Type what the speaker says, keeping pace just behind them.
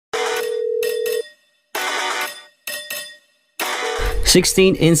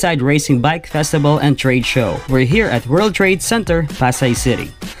16th InsideRacing Bike Festival and Trade Show. We're here at World Trade Center, Pasay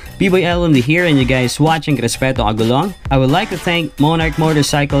City. B-Boy LMD here and you guys watching Respeto, Kagulong. I would like to thank Monarch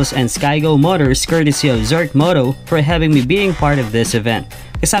Motorcycles and Skygo Motors courtesy of Zerk Moto for having me being part of this event.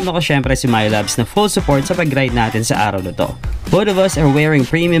 Kasama ko syempre si MyLabs na full support sa pag-ride natin sa araw na to. Both of us are wearing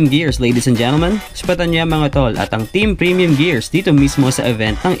premium gears, ladies and gentlemen. Spatan niya mga tol at ang Team Premium Gears dito mismo sa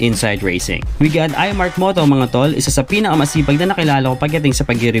event ng Inside Racing. We got iMark Moto mga tol, isa sa pinakamasipag na nakilala ko pagdating sa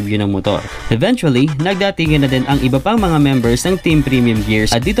pag-review ng motor. Eventually, nagdatingan na din ang iba pang mga members ng Team Premium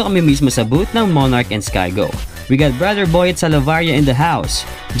Gears at dito kami mismo sa booth ng Monarch and Skygo. We got Brother Boy at Salavaria in the house,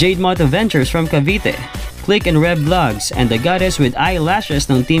 Jade Moto Ventures from Cavite, Click and Rev Vlogs, and the goddess with eyelashes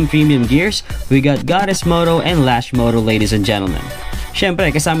ng Team Premium Gears. We got Goddess Moto and Lash Moto, ladies and gentlemen. Syempre,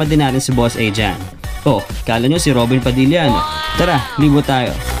 kasama din natin si Boss A dyan. Oh, kala nyo si Robin Padilla, no? Tara, libo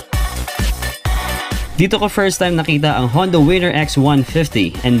tayo. Dito ko first time nakita ang Honda Winner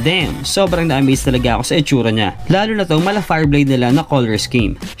X150 and damn, sobrang na-amaze talaga ako sa itsura niya. Lalo na tong mala fireblade nila na color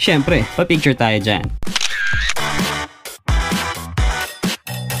scheme. Syempre, pa-picture tayo dyan.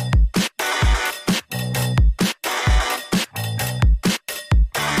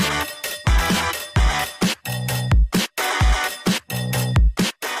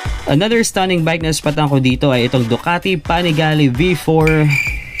 Another stunning bike na spatan ko dito ay itong Ducati Panigale V4.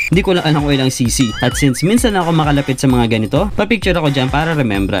 Hindi ko lang alam kung ilang cc. At since minsan ako makalapit sa mga ganito, pa-picture ako dyan para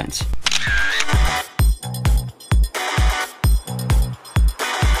remembrance.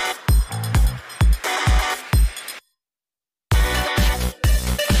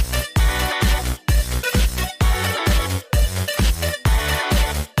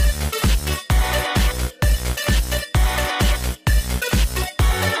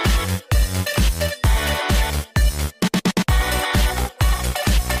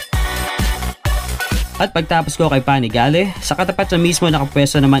 At pagtapos ko kay Panigale, sa katapat na mismo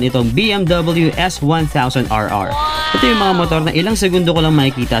nakapwesto naman itong BMW S1000RR. Ito yung mga motor na ilang segundo ko lang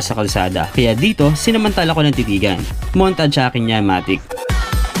makikita sa kalsada. Kaya dito, sinamantala ko ng titigan. Montage sa akin niya, Matic.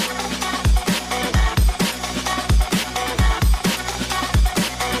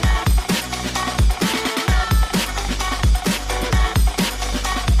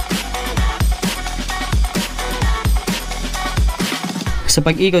 Sa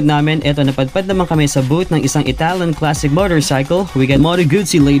pag-ikot namin, eto napadpad naman kami sa booth ng isang Italian classic motorcycle. We got Moto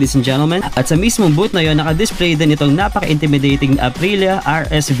Guzzi, ladies and gentlemen. At sa mismong booth na yon, naka-display din itong napaka-intimidating Aprilia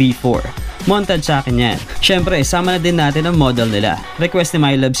RSV4. Montage sa akin yan. Syempre, sama na din natin ang model nila. Request ni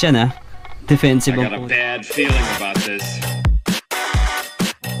MyLabs yan, ha? Defensive. I got a bad feeling about this.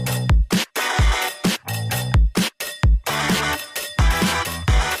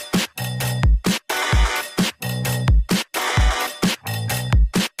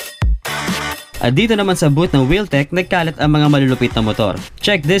 At dito naman sa booth ng Wheeltech, nagkalat ang mga malulupit na motor.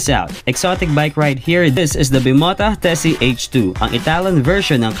 Check this out, exotic bike right here. This is the Bimota Tessie H2, ang Italian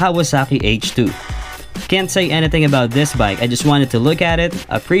version ng Kawasaki H2. Can't say anything about this bike, I just wanted to look at it,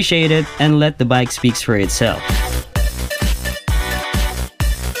 appreciate it, and let the bike speak for itself.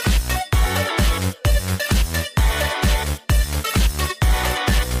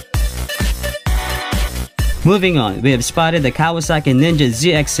 Moving on, we have spotted the Kawasaki Ninja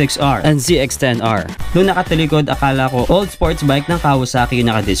ZX6R and ZX10R. Noong nakatalikod, akala ko old sports bike ng Kawasaki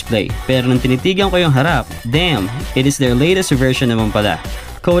yung naka-display. Pero nung tinitigan ko yung harap, damn, it is their latest version naman pala.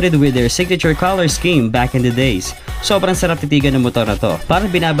 Coated with their signature color scheme back in the days. Sobrang sarap titigan ng motor na to.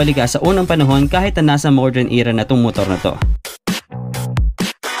 Parang binabalik ka sa unang panahon kahit na nasa modern era na tong motor na to.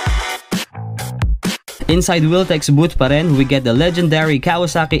 Inside Wheeltech's booth pa rin, we get the legendary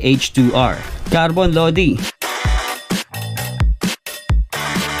Kawasaki H2R. Carbon Lodi.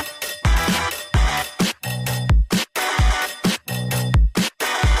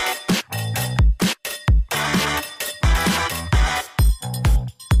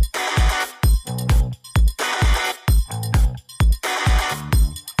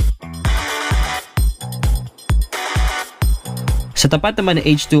 Sa tapat naman ng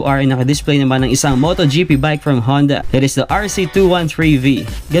H2R ay nakadisplay naman ng isang MotoGP bike from Honda. It is the RC213V.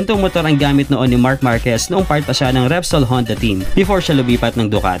 Gantong motor ang gamit noon ni Marc Marquez noong part pa siya ng Repsol Honda team before siya lumipat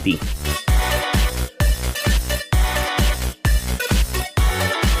ng Ducati.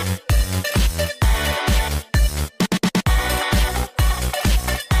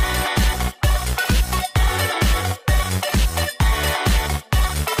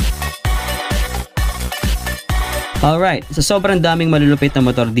 Alright, sa sobrang daming malulupit na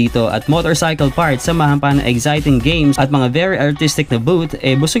motor dito at motorcycle parts, samahan pa ng exciting games at mga very artistic na booth,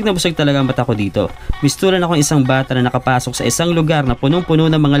 busog na busog talaga ang mata ko dito. Mistulan akong isang bata na nakapasok sa isang lugar na punong-puno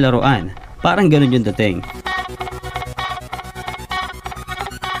ng mga laruan. Parang ganun yung dating.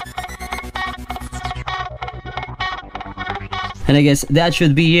 And I guess that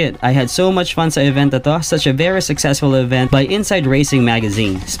should be it. I had so much fun sa event na to. Such a very successful event by InsideRacing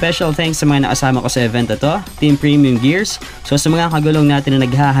Magazine. Special thanks sa mga nakasama ko sa event na to, Team Premium Gears. So sa mga kagulong natin na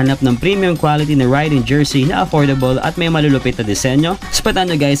naghahanap ng premium quality na riding jersey na affordable at may malulupit na disenyo, spatan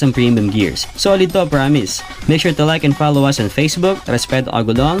nyo guys ang Premium Gears. Solid to, promise. Make sure to like and follow us on Facebook, Respeto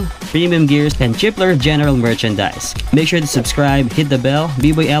Kagulong, Premium Gears, and Chipler General Merchandise. Make sure to subscribe, hit the bell.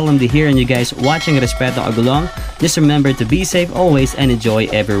 B-Boy LMD here and you guys watching Respeto Kagulong. Just remember to be safe always and enjoy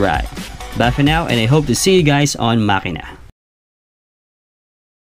every ride. Bye for now, and I hope to see you guys on Makina.